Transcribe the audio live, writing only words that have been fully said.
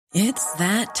It's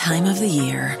that time of the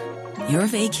year. Your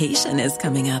vacation is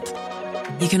coming up.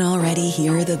 You can already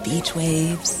hear the beach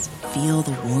waves, feel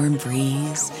the warm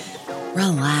breeze,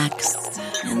 relax,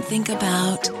 and think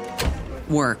about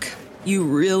work. You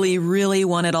really, really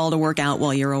want it all to work out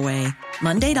while you're away.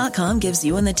 Monday.com gives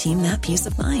you and the team that peace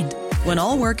of mind. When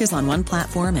all work is on one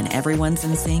platform and everyone's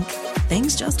in sync,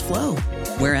 things just flow.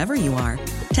 Wherever you are,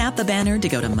 tap the banner to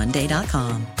go to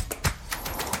Monday.com.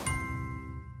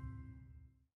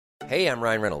 Hey, I'm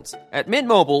Ryan Reynolds. At Mint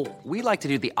Mobile, we like to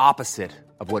do the opposite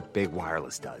of what Big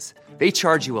Wireless does. They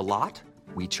charge you a lot,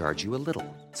 we charge you a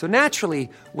little. So naturally,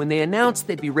 when they announced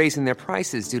they'd be raising their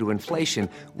prices due to inflation,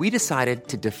 we decided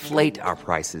to deflate our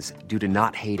prices due to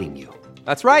not hating you.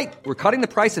 That's right. We're cutting the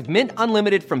price of Mint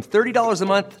Unlimited from $30 a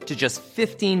month to just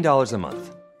 $15 a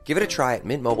month. Give it a try at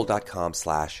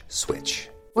mintmobile.com/switch.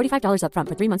 $45 up front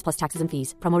for 3 months plus taxes and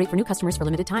fees. Promo rate for new customers for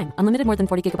limited time. Unlimited more than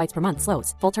 40 gigabytes per month.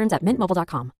 Slows full terms at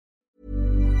mintmobile.com.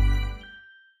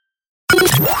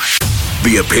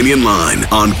 The Opinion Line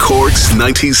on Cork's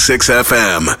 96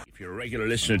 FM. If you're a regular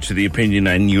listener to The Opinion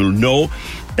Line, you'll know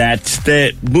that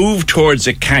the move towards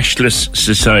a cashless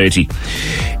society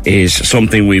is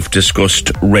something we've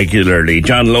discussed regularly.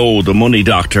 John Lowe, the money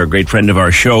doctor, a great friend of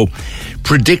our show,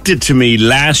 predicted to me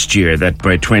last year that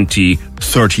by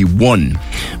 2031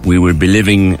 we would be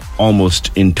living almost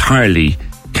entirely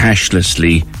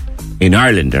cashlessly in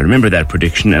Ireland. I remember that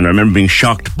prediction, and I remember being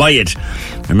shocked by it.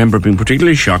 I remember being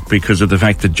particularly shocked because of the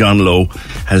fact that John Lowe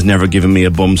has never given me a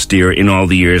bum steer in all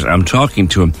the years I'm talking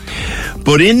to him.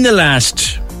 But in the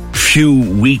last few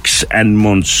weeks and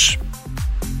months,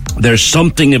 there's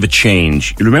something of a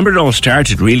change. You remember it all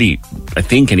started really, I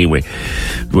think anyway,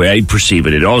 the way I perceive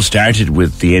it, it all started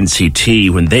with the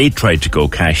NCT when they tried to go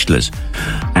cashless,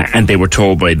 and they were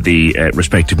told by the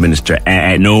respective minister,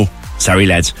 no, sorry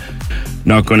lads,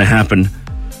 not going to happen.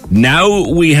 Now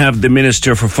we have the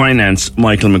Minister for Finance,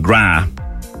 Michael McGrath,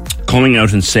 coming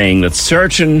out and saying that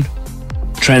certain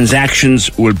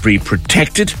transactions will be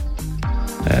protected.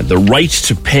 The right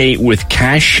to pay with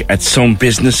cash at some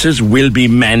businesses will be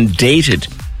mandated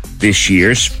this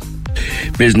year.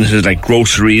 Businesses like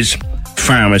groceries,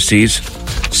 pharmacies,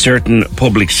 certain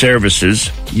public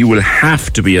services, you will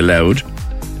have to be allowed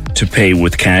to pay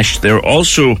with cash. They're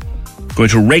also going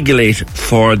to regulate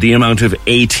for the amount of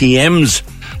ATMs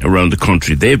around the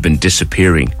country. They've been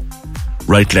disappearing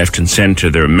right, left and centre.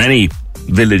 There are many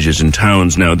villages and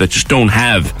towns now that just don't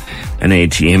have an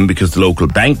ATM because the local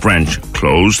bank branch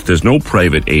closed. There's no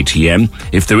private ATM.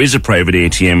 If there is a private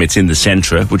ATM, it's in the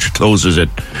centre, which closes at,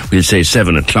 we'll say,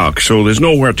 7 o'clock. So there's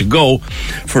nowhere to go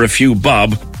for a few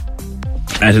bob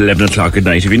at 11 o'clock at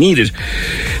night if you need it.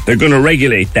 They're going to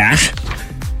regulate that.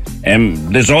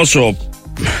 There's also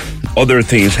other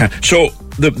things. So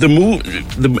the move,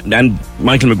 and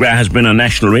Michael McGrath has been on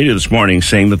national radio this morning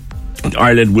saying that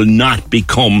Ireland will not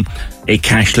become a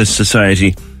cashless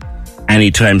society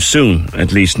anytime soon,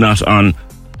 at least not on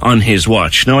his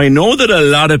watch. Now, I know that a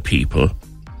lot of people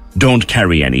don't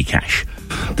carry any cash.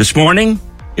 This morning,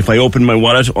 if I open my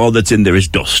wallet, all that's in there is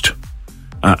dust.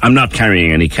 I'm not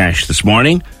carrying any cash this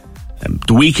morning.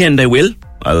 The weekend I will.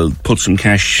 I'll put some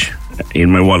cash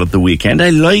in my wallet the weekend. I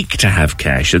like to have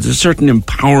cash. There's a certain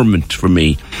empowerment for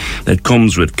me that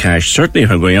comes with cash. Certainly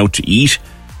if I'm going out to eat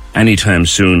anytime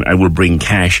soon, I will bring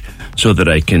cash so that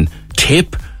I can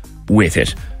tip with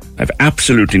it. I've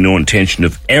absolutely no intention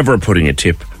of ever putting a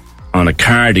tip on a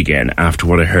card again after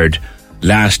what I heard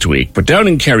last week. But down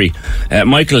in Kerry,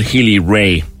 Michael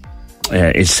Healy-Rae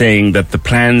is saying that the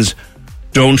plans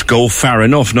don't go far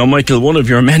enough. Now, Michael, one of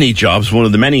your many jobs, one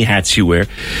of the many hats you wear,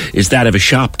 is that of a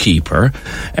shopkeeper.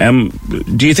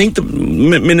 Do you think the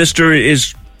minister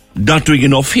is not doing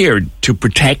enough here to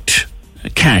protect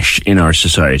cash in our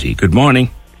society? Good morning.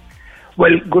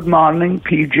 Well, good morning,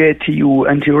 PJ, to you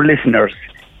and to your listeners.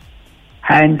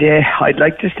 And I'd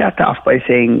like to start off by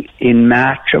saying in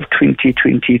March of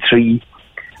 2023,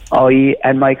 I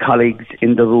and my colleagues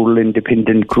in the Rural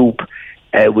Independent Group,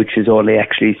 which is only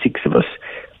actually 6 of us,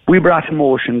 we brought a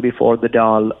motion before the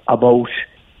Dáil about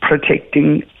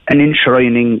protecting and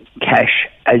enshrining cash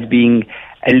as being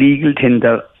a legal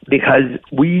tender, because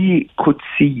we could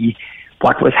see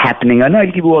what was happening. And I'll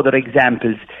give you other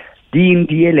examples. The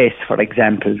DLS, for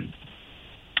example,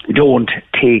 don't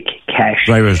take cash.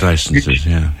 Driver's licenses,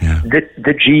 yeah.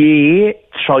 The GAA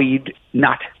tried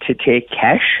not to take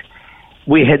cash.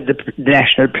 We had the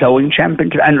National Ploughing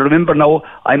Championship, and remember now,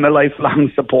 I'm a lifelong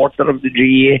supporter of the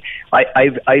GAA.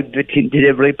 I've attended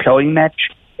every ploughing match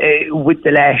with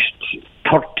the last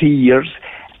 30 years,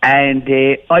 and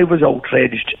I was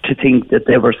outraged to think that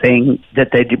they were saying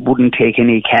that they wouldn't take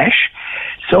any cash.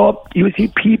 So, you see,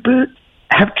 people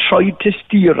have tried to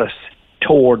steer us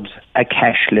towards a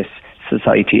cashless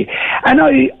society. And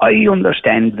I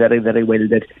understand very, very well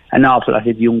that an awful lot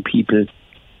of young people,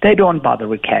 they don't bother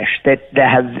with cash. They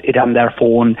have it on their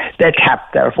phone. They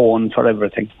tap their phone for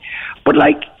everything. But,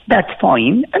 like, that's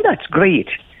fine and that's great.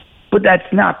 But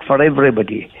that's not for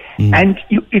everybody. And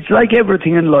it's like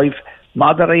everything in life,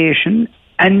 moderation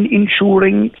and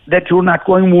ensuring that you're not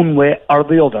going one way or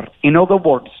the other. In other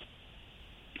words,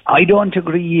 I don't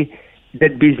agree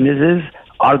that businesses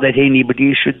or that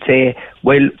anybody should say,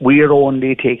 well, we're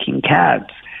only taking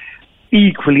cards.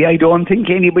 Equally, I don't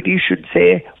think anybody should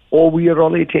say, oh, we're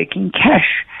only taking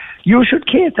cash. You should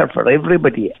cater for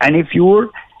everybody. And if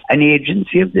you're an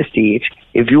agency of the state,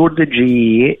 if you're the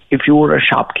GA, if you're a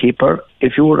shopkeeper,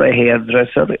 if you're a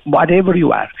hairdresser, whatever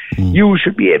you are, you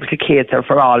should be able to cater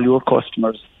for all your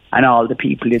customers and all the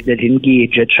people that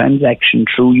engage a transaction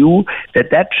through you,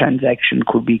 that transaction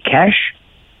could be cash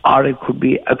or it could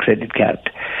be a credit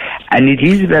card. And it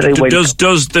is very well...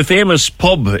 Does the famous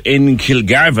pub in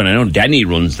Kilgarvan, I know Danny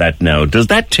runs that now, does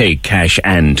that take cash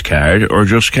and card or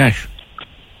just cash?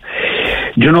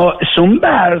 You know, some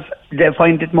bars, they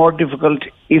find it more difficult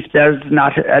if there's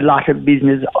not a lot of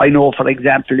business. I know, for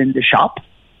example, in the shop,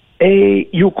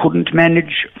 you couldn't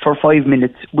manage for 5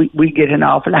 minutes. We get an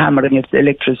awful hammering if the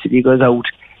electricity goes out,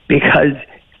 because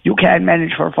you can't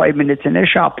manage for 5 minutes in a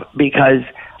shop because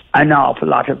an awful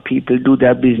lot of people do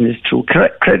their business through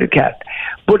credit card.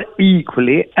 But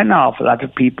equally, an awful lot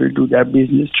of people do their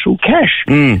business through cash.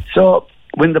 So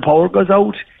when the power goes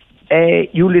out,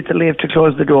 you literally have to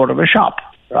close the door of a shop,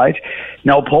 right?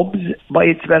 Now, pubs, by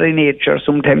its very nature,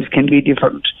 sometimes can be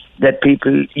different, that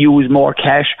people use more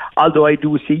cash, although I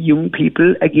do see young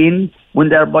people, again, when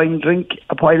they're buying drink,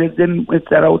 a pile of them, if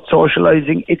they're out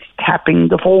socialising, it's tapping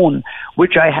the phone,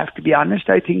 which I have to be honest,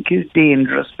 I think is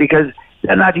dangerous, because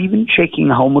they're not even checking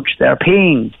how much they're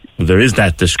paying. There is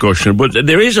that discussion, but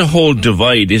there is a whole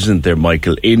divide, isn't there,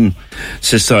 Michael, in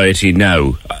society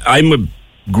now. I'm a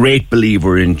great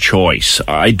believer in choice.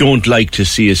 I don't like to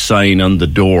see a sign on the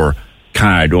door,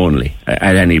 card only,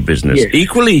 at any business. Yes.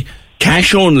 Equally,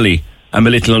 cash only, I'm a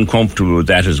little uncomfortable with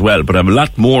that as well, but I'm a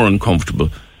lot more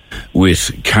uncomfortable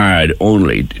with card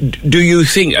only. Do you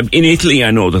think, in Italy,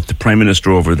 I know that the Prime Minister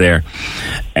over there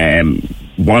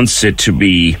wants it to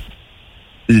be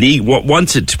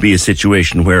a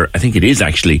situation where I think it is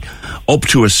actually up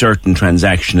to a certain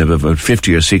transaction of about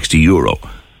 50 or 60 euro.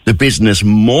 The business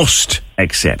must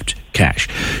accept cash.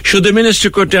 Should the minister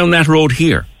go down that road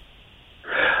here?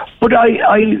 But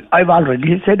I've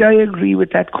already said I agree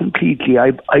with that completely.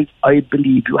 I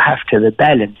believe you have to have a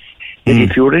balance. That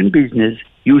if you're in business,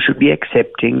 you should be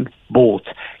accepting both.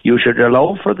 You should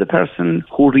allow for the person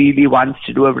who really wants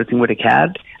to do everything with a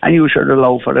card, and you should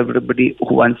allow for everybody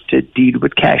who wants to deal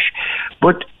with cash.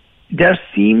 But there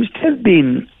seems to have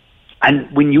been,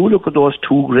 and when you look at those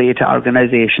two great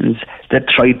organisations that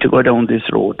tried to go down this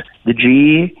road, the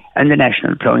GA and the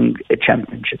National Ploughing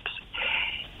Championships,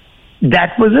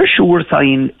 that was a sure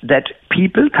sign that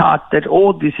people thought that,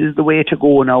 oh, this is the way to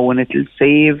go now, and it'll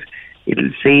save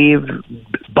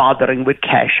bothering with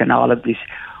cash and all of this.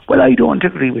 Well, I don't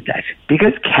agree with that,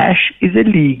 because cash is a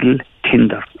legal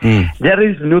tender. There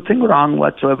is nothing wrong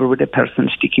whatsoever with a person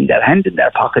sticking their hand in their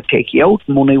pocket, taking out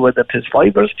money, whether it is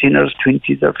 5s, 10s,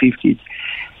 20s or 50s,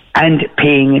 and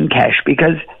paying in cash,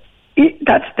 because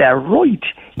that's their right.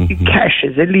 Cash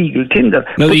is a legal tender.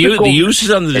 Now, the use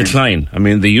is on the decline. I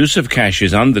mean, the use of cash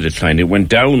is on the decline. It went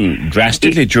down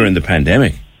drastically during the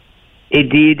pandemic. It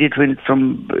did. It went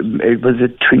from, it was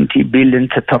 20 billion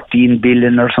to 13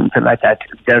 billion or something like that.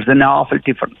 There's an awful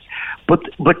difference. But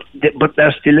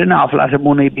there's still an awful lot of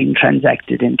money being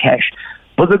transacted in cash.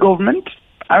 But the government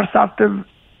are sort of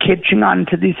catching on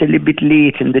to this a little bit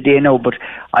late in the day now. But,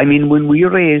 I mean, when we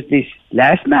raised this,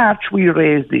 last March we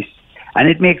raised this, and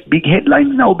it makes big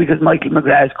headlines now because Michael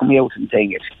McGrath is coming out and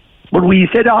saying it. But we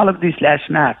said all of this last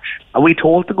March, and we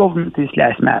told the government this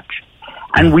last March.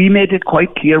 And we made it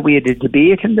quite clear. We had a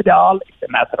debate in the Dáil. It's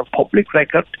a matter of public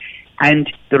record. And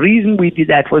the reason we did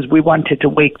that was we wanted to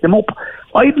wake them up.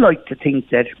 I'd like to think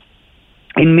that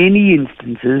in many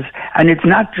instances, and it's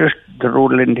not just the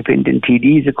rural independent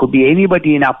TDs, it could be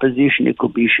anybody in opposition, it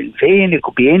could be Sinn Féin, it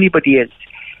could be anybody else.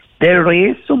 They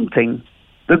raise something,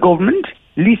 the government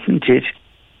listen to it,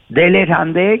 they let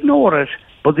on, they ignore it,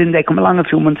 but then they come along a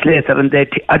few months later and they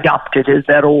adopt it as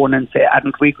their own and say,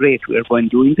 aren't we great, we're going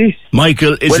doing this.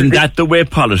 Michael, isn't that the way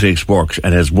politics works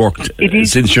and has worked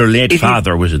since your late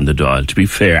father was in the Dáil, to be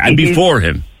fair, and before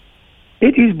him?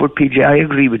 It is, but PJ, I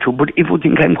agree with you. But if you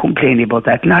think I'm complaining about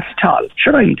that, not at all.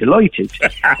 Sure, I'm delighted.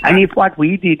 And if what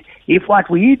we did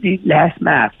last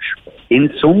March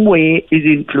in some way is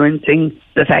influencing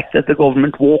the fact that the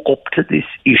government woke up to this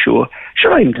issue,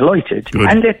 sure, I'm delighted. Good.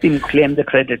 And let them claim the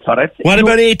credit for it. What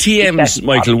about ATMs,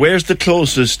 Michael? Where's the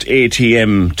closest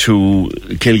ATM to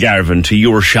Kilgarvan, to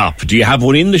your shop? Do you have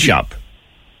one in the shop?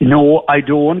 No, I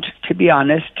don't, to be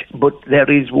honest, but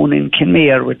there is one in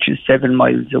Kenmare, which is 7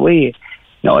 miles away.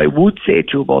 Now, I would say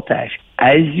to you about that,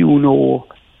 as you know,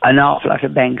 an awful lot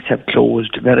of banks have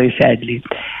closed, very sadly.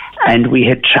 And we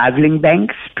had travelling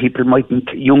banks.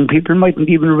 Young people mightn't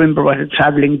even remember what a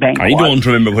travelling bank was. I don't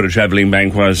remember what a travelling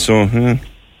bank was, so...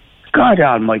 God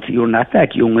almighty, you're not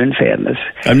that young, in fairness.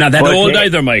 I'm not that old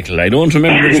either, Michael. I don't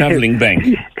remember the travelling bank.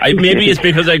 Maybe it's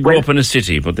because I grew up in a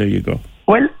city, but there you go.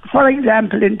 Well, for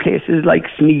example, in places like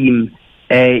Sneem,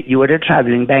 you had a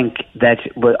travelling bank that,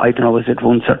 well, I don't know, was it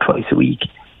once or twice a week?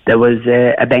 There was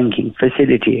a banking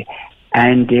facility,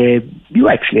 and you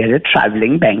actually had a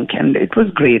travelling bank, and it was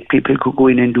great. People could go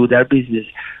in and do their business.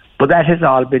 But that has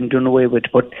all been done away with.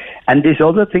 And this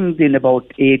other thing then about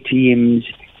ATMs...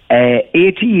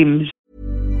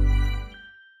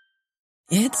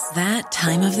 It's that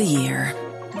time of the year.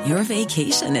 Your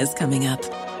vacation is coming up.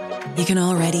 You can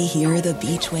already hear the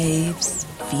beach waves,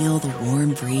 feel the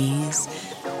warm breeze,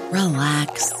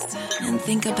 relax, and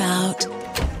think about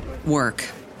work.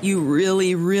 You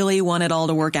really, really want it all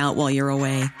to work out while you're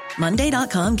away.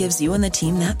 Monday.com gives you and the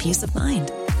team that peace of mind.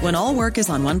 When all work is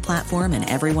on one platform and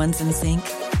everyone's in sync,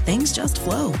 things just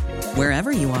flow.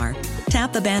 Wherever you are,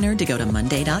 tap the banner to go to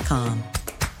Monday.com.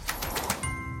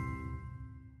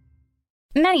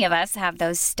 Many of us have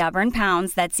those stubborn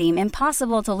pounds that seem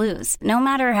impossible to lose, no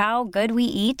matter how good we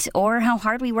eat or how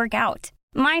hard we work out.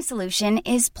 My solution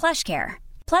is PlushCare.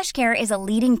 PlushCare is a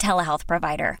leading telehealth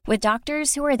provider with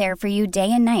doctors who are there for you day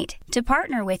and night to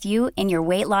partner with you in your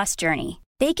weight loss journey.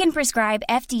 They can prescribe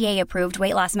FDA-approved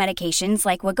weight loss medications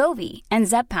like Wegovy and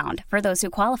Zepbound for those who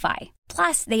qualify.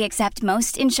 Plus, they accept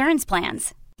most insurance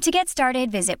plans. To get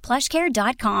started, visit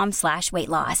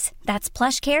plushcare.com/weightloss. That's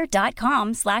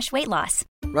plushcare.com/weightloss.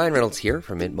 Ryan Reynolds here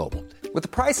from Mint Mobile. With the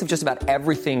price of just about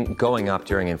everything going up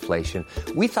during inflation,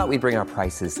 we thought we'd bring our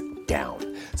prices down.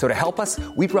 So to help us,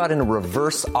 we brought in a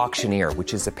reverse auctioneer,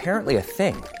 which is apparently a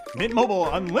thing. Mint Mobile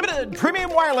Unlimited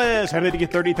Premium Wireless. How to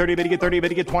get 30, 30, how to get 30, how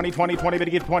to get 20, 20, 20, how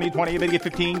to get 20, 20, how to get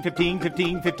 15, 15,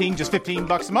 15, 15, just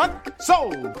 $15 a month?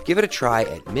 Sold! Give it a try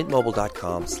at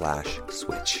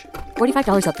mintmobile.com/switch.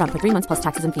 $45 up front for 3 months plus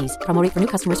taxes and fees. Promo rate for new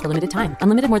customers for limited time.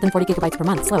 Unlimited more than 40 gigabytes per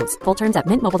month. Slows full terms at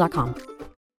mintmobile.com.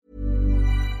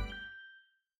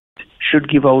 Should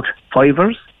give out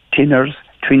 5ers, 10ers,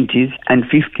 20s and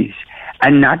 50s,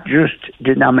 and not just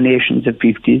denominations of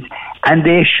 50s, and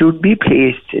they should be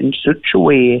placed in such a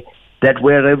way that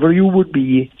wherever you would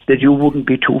be, that you wouldn't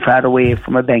be too far away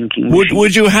from a banking machine.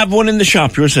 Would you have one in the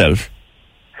shop yourself?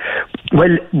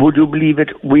 Well, would you believe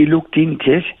it? We looked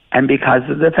into it, and because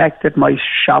of the fact that my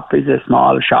shop is a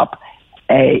small shop,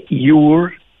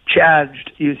 you're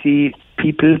charged. You see,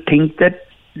 people think that,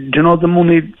 you know, the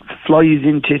money flies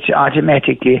into it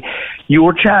automatically.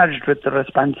 You're charged with the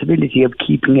responsibility of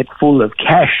keeping it full of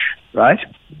cash, right?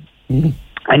 Mm-hmm.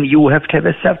 And you have to have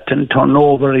a certain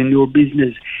turnover in your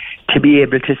business to be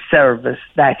able to service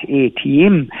that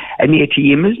ATM. An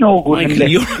ATM is no good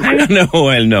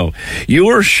Michael, no.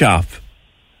 Your shop,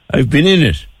 I've been in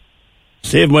it.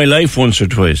 Saved my life once or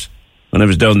twice when I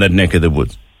was down that neck of the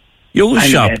woods. Your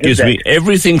shop gives me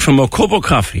everything from a cup of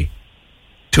coffee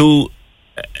to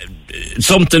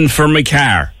something for my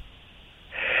car.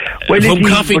 Well, from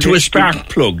coffee to a spark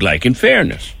plug, like, in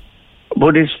fairness.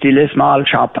 But it's still a small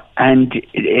shop, and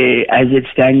as it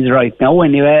stands right now,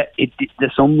 anyway, the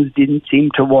sums didn't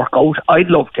seem to work out. I'd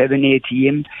love to have an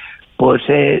ATM, but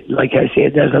like I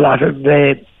said, there's a lot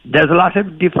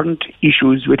of different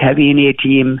issues with having an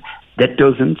ATM that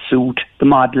doesn't suit the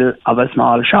model of a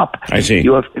small shop. I see.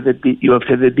 You have to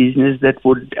have a business that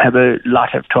would have a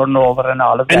lot of turnover and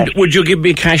all of that. And would you give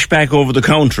me cash back over the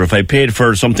counter? If I paid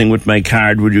for something with my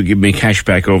card, would you give me cash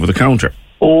back over the counter?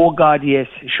 Oh, God, yes.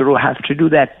 Sure, we'll have to do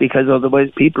that, because otherwise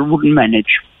people wouldn't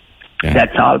manage. Yeah.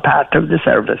 That's all part of the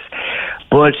service.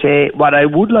 But what I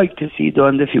would like to see, though,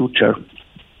 in the future,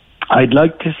 I'd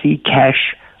like to see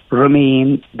cash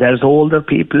remain. There's older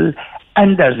people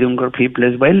and there's younger people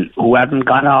as well who haven't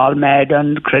gone all mad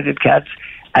on credit cards,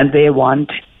 and they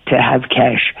want to have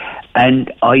cash.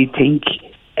 And I think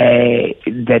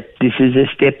that this is a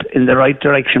step in the right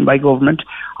direction by government.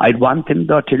 I'd want them,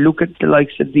 though, to look at the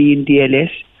likes of the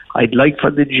NDLS. I'd like for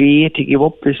the GA to give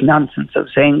up this nonsense of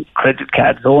saying credit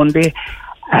cards only,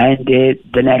 and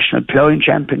the National Ploughing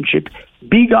Championship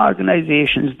big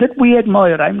organisations that we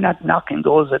admire. I'm not knocking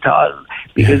those at all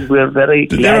because we're very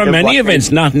glad. There are many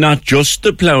events, not just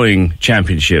the ploughing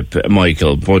championship,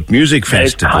 Michael, but music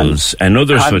festivals and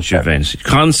other such events,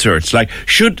 concerts. Like,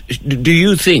 do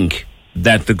you think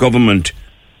that the government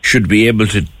should be able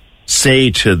to say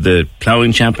to the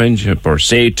ploughing championship or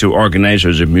say to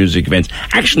organisers of music events,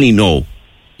 actually no,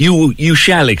 you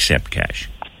shall accept cash?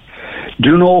 Do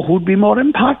you know who'd be more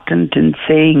important in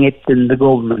saying it than the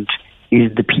government? Is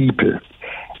the people.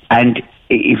 And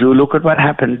if you look at what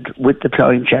happened with the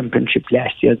ploughing championship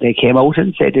last year, they came out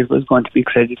and said it was going to be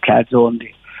credit cards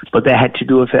only, but they had to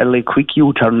do a fairly quick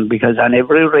U-turn, because on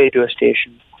every radio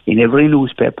station, in every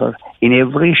newspaper, in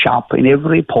every shop, in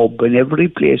every pub, in every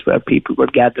place where people were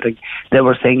gathering, they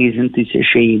were saying, isn't this a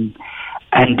shame?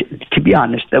 And to be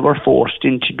honest, they were forced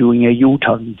into doing a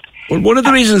U-turn. Well, one of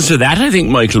the reasons for that, I think,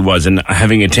 Michael, was, and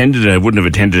having attended it, I wouldn't have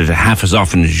attended it half as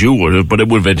often as you would have, but I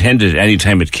would have attended it any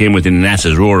time it came within an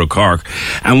ass's roar of Cork.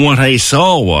 And what I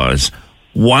saw was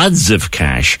wads of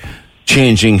cash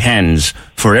changing hands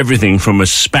for everything from a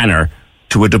spanner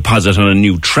to a deposit on a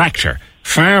new tractor.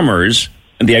 Farmers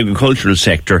and the agricultural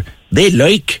sector, they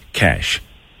like cash.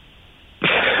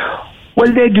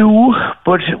 Well, they do,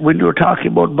 but when you're talking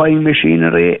about buying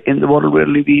machinery in the world we're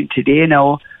living in today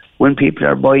now, when people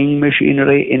are buying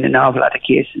machinery, in an awful lot of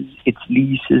cases, it's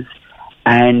leases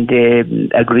and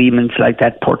agreements like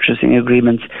that, purchasing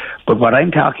agreements. But what I'm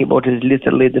talking about is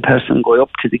literally the person going up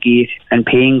to the gate and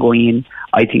paying going in.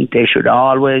 I think they should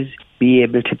always be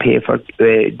able to pay for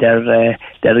their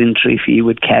entry fee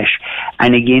with cash.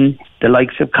 And again, the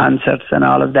likes of concerts and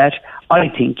all of that, I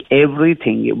think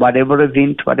everything, whatever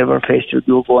event, whatever festival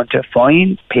you're going to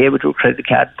find, pay with your credit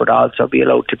card, but also be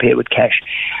allowed to pay with cash.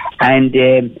 And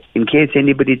in case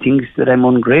anybody thinks that I'm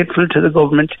ungrateful to the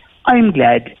government, I'm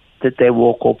glad that they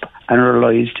woke up and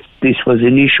realised this was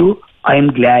an issue. I'm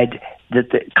glad that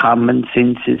the common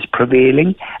sense is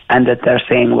prevailing and that they're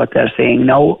saying what they're saying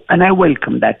now, and I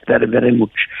welcome that very, very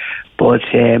much. But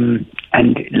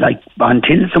and like,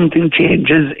 until something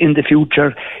changes in the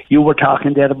future, you were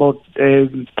talking there about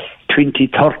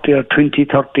 2030 or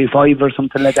 2035 or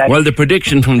something like that. Well, the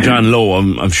prediction from John Lowe,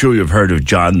 I'm sure you've heard of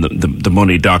John, the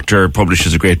Money Doctor,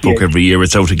 publishes a great book every year.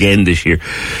 It's out again this year.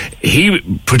 He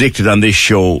predicted on this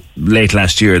show late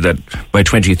last year that by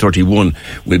 2031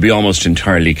 we'll be almost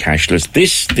entirely cashless.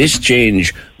 This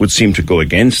change would seem to go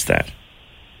against that.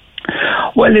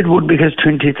 Well, it would, because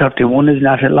 2031 is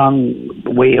not a long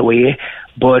way away,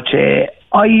 but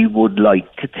I would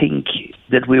like to think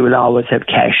that we will always have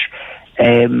cash.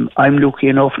 I'm lucky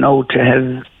enough now to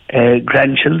have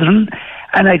grandchildren,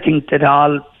 and I think that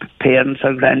all parents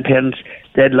or grandparents,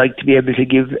 they'd like to be able to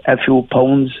give a few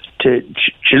pounds to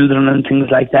children and things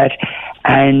like that.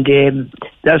 And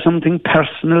there's something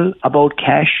personal about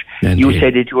cash. Indeed. You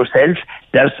said it yourself.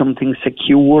 There's something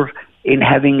secure in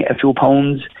having a few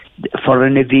pounds for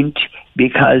an event,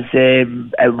 because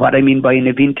what I mean by an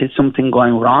event is something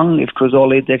going wrong. If it was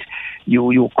only that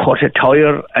you cut a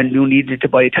tyre and you needed to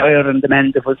buy a tyre, and the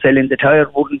man that was selling the tyre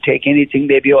wouldn't take anything,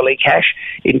 maybe only cash.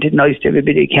 Isn't it nice to have a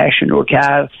bit of cash in your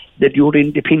car, that you're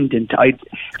independent?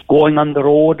 Going on the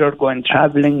road or going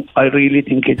travelling, I really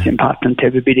think it's important to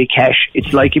have a bit of cash.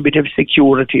 It's like a bit of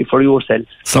security for yourself.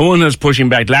 Someone is pushing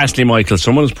back. Lastly, Michael,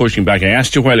 someone is pushing back. I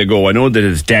asked you a while ago, I know that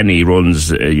it's Danny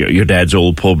runs your dad's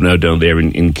old pub now down there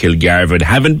in Kilgarvan.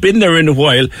 Haven't been there in a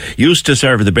while. Used to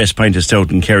serve the best pint of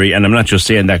stout in Kerry, and I'm not just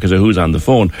saying that because of who's on the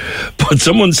phone. But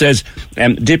someone says,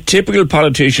 the typical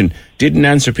politician didn't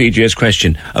answer PJ's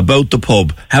question about the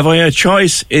pub. Have I a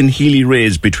choice in Healy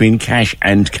Rays between cash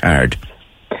and card?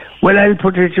 Well, I'll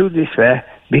put it to you this way.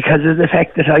 Because of the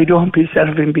fact that I don't be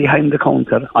serving behind the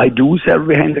counter. I do serve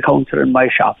behind the counter in my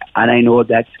shop, and I know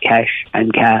that's cash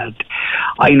and card.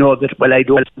 I know that, well, I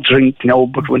don't drink now,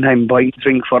 but when I'm buying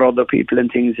drink for other people and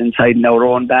things inside in our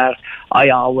own bar, I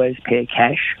always pay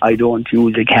cash. I don't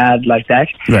use a card like that.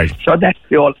 Right. So that's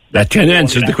the all. That can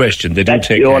answer the question. They do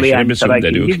take cash. I'm assuming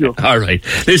they do. All right.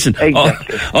 Listen,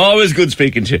 exactly. Always good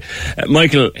speaking to you.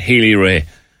 Michael Healy-Rae,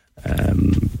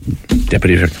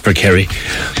 Deputy for Kerry.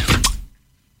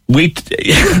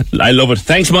 I love it.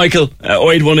 Thanks, Michael.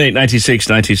 0818 96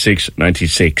 96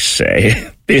 96.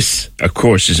 This, of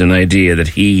course, is an idea that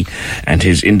he and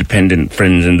his independent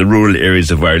friends in the rural areas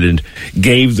of Ireland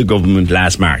gave the government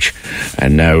last March,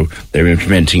 and now they're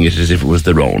implementing it as if it was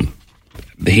their own.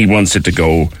 He wants it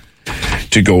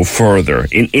to go further.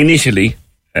 Initially,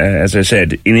 as I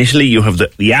said, initially you have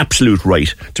the absolute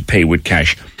right to pay with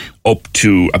cash up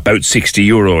to about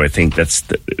 €60, I think. That's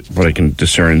what I can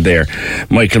discern there.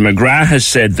 Michael McGrath has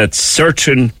said that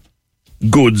certain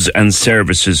goods and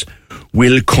services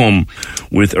will come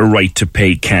with a right to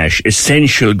pay cash.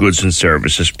 Essential goods and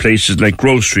services, places like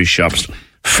grocery shops,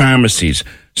 pharmacies,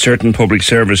 certain public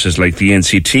services like the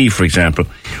NCT, for example,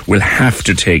 will have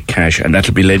to take cash, and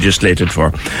that'll be legislated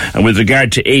for. And with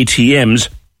regard to ATMs,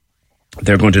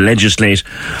 they're going to legislate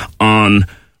on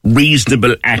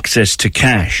reasonable access to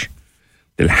cash.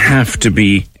 There'll have to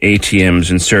be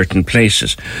ATMs in certain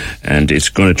places, and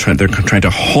they're trying to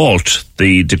halt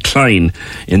the decline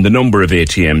in the number of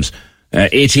ATMs.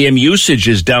 ATM usage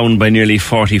is down by nearly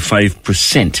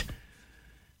 45%.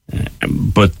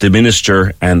 But the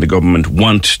minister and the government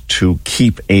want to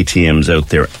keep ATMs out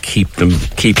there,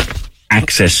 keep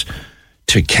access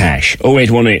to cash.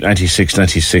 0818 96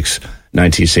 96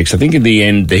 96. I think in the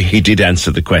end he did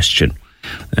answer the question.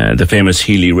 The famous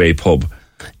Healy Ray pub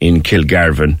in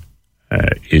Kilgarvan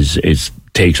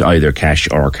takes either cash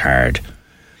or card.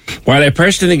 While I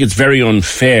personally think it's very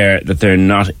unfair that they're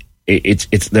not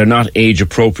age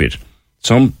appropriate.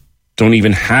 Some don't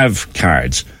even have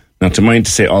cards. Not to mind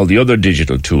to say all the other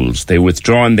digital tools. They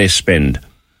withdraw and they spend.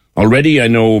 Already I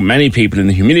know many people in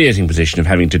the humiliating position of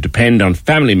having to depend on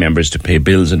family members to pay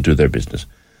bills and do their business.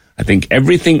 I think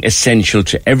everything essential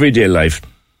to everyday life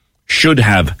should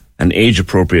have an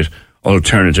age-appropriate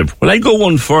alternative. Well, I go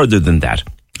one further than that.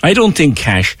 I don't think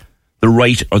cash, the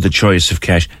right or the choice of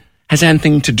cash, has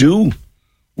anything to do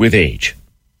with age.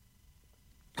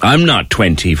 I'm not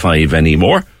 25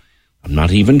 anymore. I'm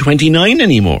not even 29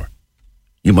 anymore.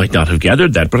 You might not have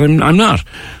gathered that, but I'm not.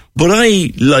 But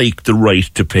I like the right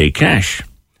to pay cash.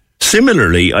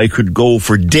 Similarly, I could go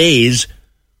for days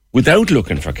without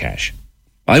looking for cash.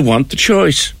 I want the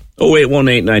choice.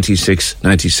 0818 96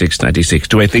 96 96.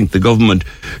 Do I think the government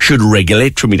should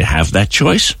regulate for me to have that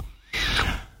choice?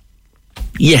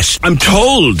 Yes. I'm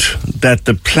told that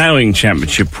the ploughing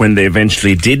championship, when they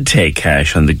eventually did take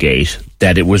cash on the gate,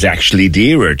 that it was actually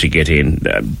dearer to get in.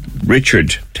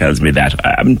 Richard tells me that.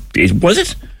 Was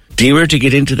it dearer to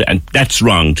get into that? And that's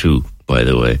wrong too, by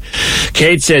the way.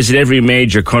 Kate says in every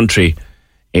major country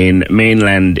in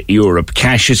mainland Europe,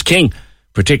 cash is king,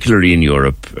 particularly in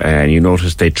Europe. And you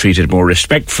notice they treat it more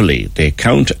respectfully. They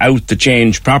count out the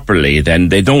change properly. Then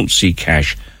they don't see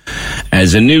cash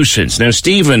as a nuisance. Now,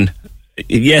 Stephen,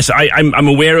 yes, I'm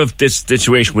aware of this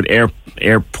situation with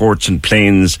airports and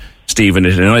planes. Stephen,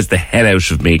 it annoys the hell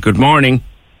out of me. Good morning.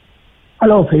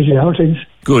 Hello, PJ. How are things?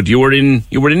 Good. You were in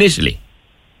Italy.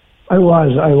 I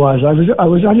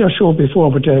was on your show before,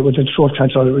 but with the throat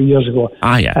cancer years ago.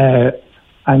 Ah, yeah.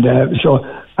 So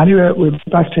anyway, we're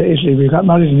back to Italy. We got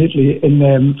married in Italy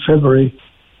in February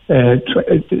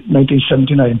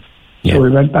 1979. Yeah. So we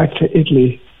went back to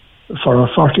Italy for our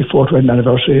 44th wedding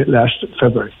anniversary last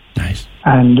February. Nice.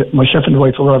 And myself and the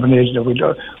wife were of an age that we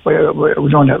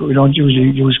don't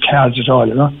usually use cards at all,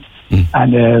 you know. Mm.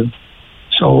 And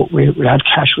so we had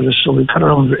cash with us, so we cut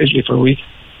around Italy for a week.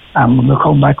 And when we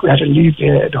come back, we had to leave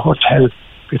the hotel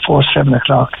before 7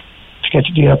 o'clock to get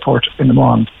to the airport in the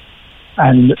morning.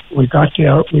 And we got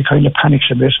there, we kind of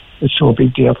panicked a bit. It's so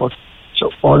big, the airport.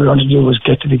 So all we wanted to do was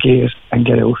get to the gate and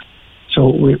get out. So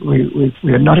we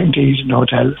had nothing to eat in the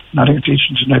hotel, nothing to eat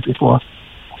since the night before.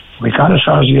 We got as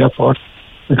far as the airport.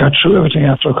 We got through everything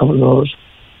after a couple of hours.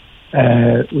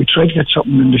 We tried to get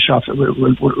something in the shop.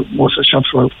 Most of the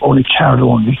shops were only card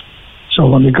only. So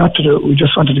when we got we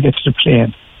just wanted to get to the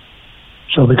plane.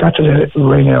 So we got to the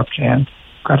Ryanair plane,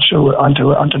 got through onto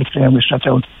the plane, we sat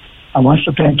down. And once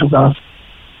the plane took off,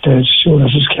 the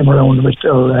stewardesses came around with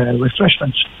their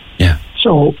refreshments. Yeah.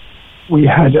 So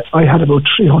I had about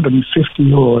 350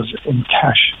 euros in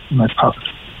cash in my pocket.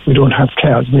 We don't have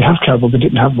cards. We have cards, but we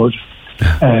didn't have much.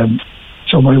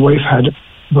 So my wife had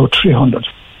about 300.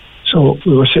 So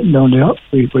we were sitting down there.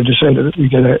 We decided that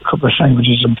we'd get a couple of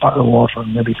sandwiches and a bottle of water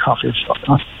and maybe coffee and stuff.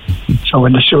 Huh? So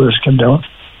when the stewardess came down,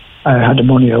 I had the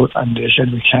money out and they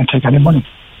said, we can't take any money.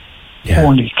 Yeah.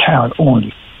 Only card,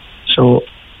 only. So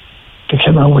they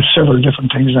came out with several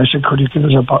different things. And I said, could you give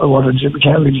us a bottle of water? And they said, we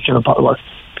can't really give a bottle of water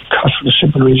because for the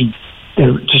simple reason,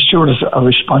 the stewardess are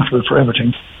responsible for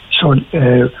everything. So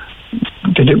they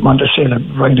didn't want to say that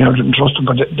Ryanair didn't trust them,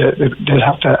 but they'd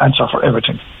have to answer for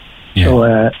everything.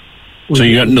 Yeah. So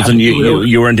you got nothing.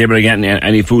 You weren't able to get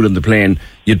any food on the plane.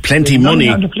 You had plenty of money,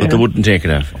 but they wouldn't take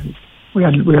it off. We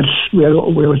had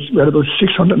about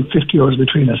 650 euros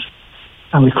between us,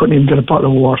 and we couldn't even get a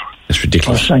bottle of water. That's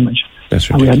ridiculous. Or a sandwich. That's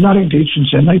ridiculous. And we had nothing to eat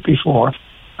since the night before,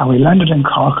 and we landed in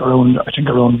Cork around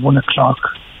 1 o'clock,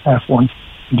 half one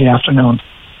in the afternoon.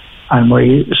 And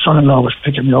my son-in-law was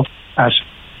picking me up at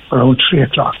around 3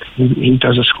 o'clock. He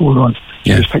does a school run.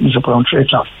 Yeah. He was picking us up around 3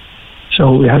 o'clock.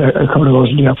 So we had a couple of hours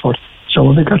in the airport. So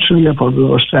when we got through the airport, we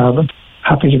were starving,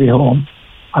 happy to be home.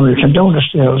 And we came down the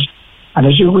stairs, And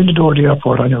as you go in the door of the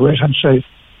airport, on your right-hand side,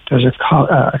 there's a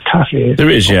cafe. There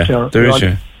is, yeah. There is,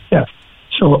 yeah. Yeah.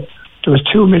 So there was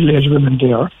 2 middle-aged women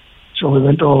there. So we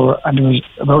went over, and there was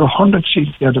about 100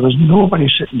 seats there. There was nobody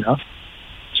sitting there.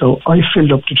 So I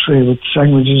filled up the tray with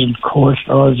sandwiches and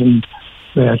coleslaws and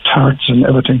tarts and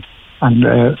everything,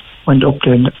 and went up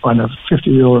then on a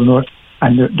 €50 note,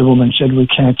 and the woman said, we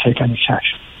can't take any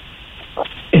cash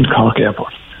in Cork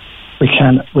Airport.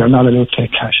 We're not allowed to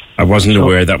take cash. I wasn't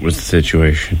aware that was the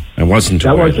situation. I wasn't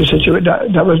aware. That was the situation.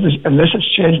 That was, unless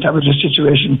it's changed, that was the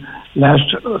situation last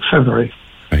February.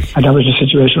 Right. And that was the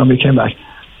situation when we came back.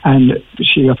 And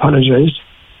she apologised,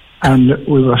 and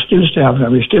we were still starving,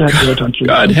 and we still had to wait until...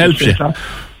 God help you.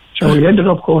 So we ended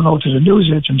up going out to the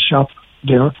newsagent shop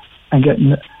there and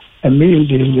getting a meal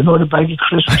deal, you know, the bag of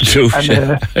crisps. I do.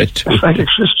 A bag of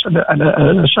crisps and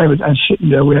a sandwich, and sitting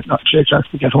there waiting until 3 o'clock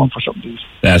to get home for something.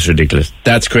 That's ridiculous.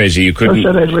 That's crazy. You couldn't...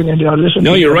 I said I'd ring in there, listen.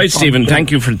 No, you're right, Stephen. Thank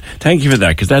you for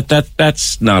that, because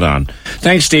that's not on.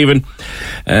 Thanks, Stephen.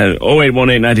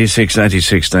 0818 96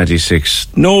 96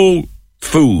 96. No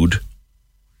food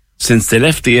since they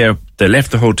left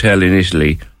the hotel in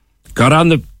Italy, got on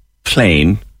the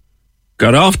plane,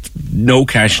 got off, no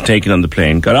cash taken on the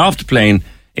plane, got off the plane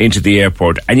into the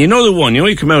airport. And you know the one,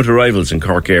 you come out arrivals in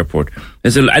Cork Airport,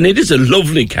 and it is a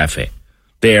lovely cafe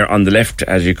there on the left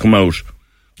as you come out.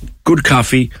 Good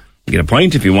coffee, you get a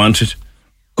pint if you want it,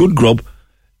 good grub.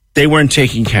 They weren't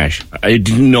taking cash. I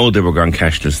didn't know they were gone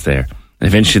cashless there. And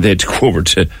eventually they had to go over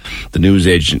to the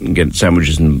newsagent and get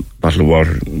sandwiches and a bottle of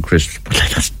water and crisps.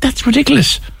 But that's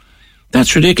ridiculous.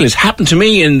 That's ridiculous. Happened to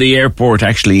me in the airport,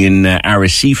 actually, in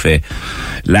Arrecife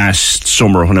last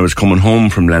summer when I was coming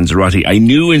home from Lanzarote. I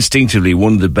knew instinctively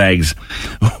one of the bags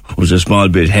was a small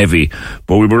bit heavy,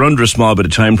 but we were under a small bit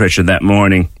of time pressure that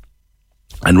morning.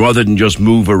 And rather than just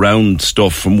move around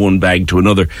stuff from one bag to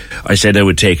another, I said I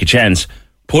would take a chance.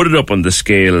 Put it up on the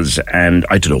scales, and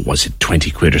I don't know, was it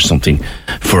 20 quid or something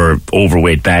for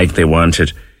overweight bag they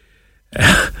wanted?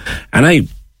 And I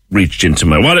reached into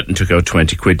my wallet and took out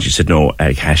 20 quid. She said, no,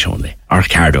 cash only, or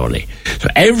card only. So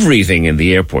everything in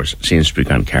the airport seems to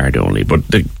be on card only. But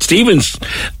the Stevens,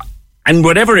 and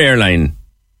whatever airline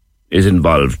is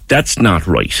involved, that's not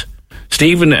right.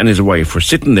 Stephen and his wife were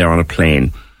sitting there on a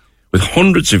plane with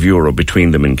hundreds of euro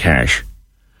between them in cash,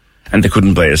 and they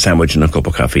couldn't buy a sandwich and a cup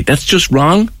of coffee. That's just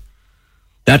wrong.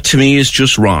 That, to me, is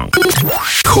just wrong.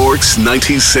 Cork's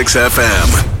 96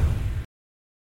 FM.